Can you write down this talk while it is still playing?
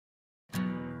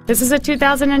This is a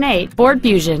 2008 Ford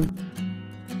Fusion.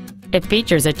 It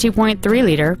features a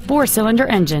 2.3-liter four-cylinder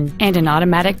engine and an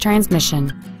automatic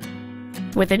transmission.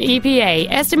 With an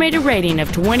EPA estimated rating of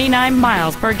 29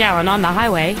 miles per gallon on the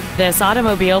highway, this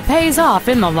automobile pays off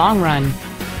in the long run.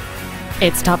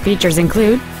 Its top features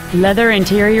include leather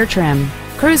interior trim,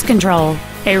 cruise control,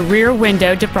 a rear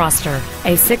window defroster,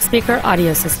 a 6-speaker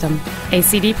audio system, a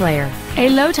CD player, a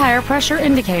low tire pressure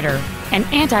indicator, an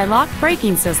anti-lock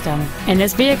braking system, and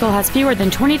this vehicle has fewer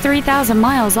than 23,000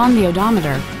 miles on the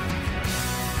odometer.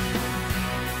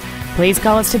 Please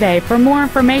call us today for more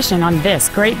information on this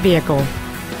great vehicle.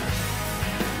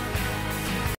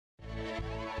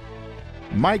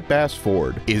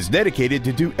 MikeBassFord is dedicated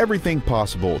to do everything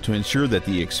possible to ensure that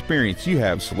the experience you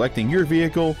have selecting your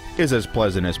vehicle is as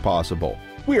pleasant as possible.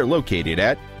 We are located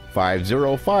at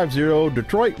 5050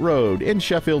 Detroit Road in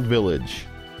Sheffield Village.